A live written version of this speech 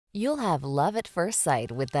You'll have love at first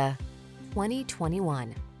sight with the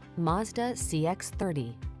 2021 Mazda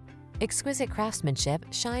CX-30. Exquisite craftsmanship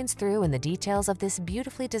shines through in the details of this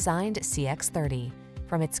beautifully designed CX-30.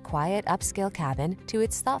 From its quiet upscale cabin to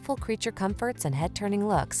its thoughtful creature comforts and head-turning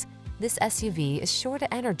looks, this SUV is sure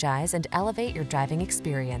to energize and elevate your driving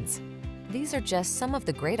experience. These are just some of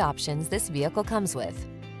the great options this vehicle comes with: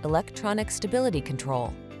 electronic stability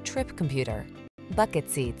control, trip computer, bucket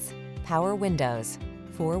seats, power windows,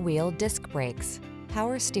 four-wheel disc brakes,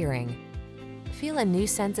 power steering. Feel a new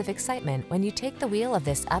sense of excitement when you take the wheel of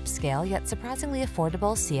this upscale yet surprisingly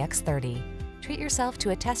affordable CX-30. Treat yourself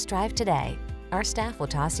to a test drive today. Our staff will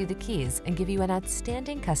toss you the keys and give you an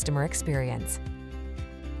outstanding customer experience.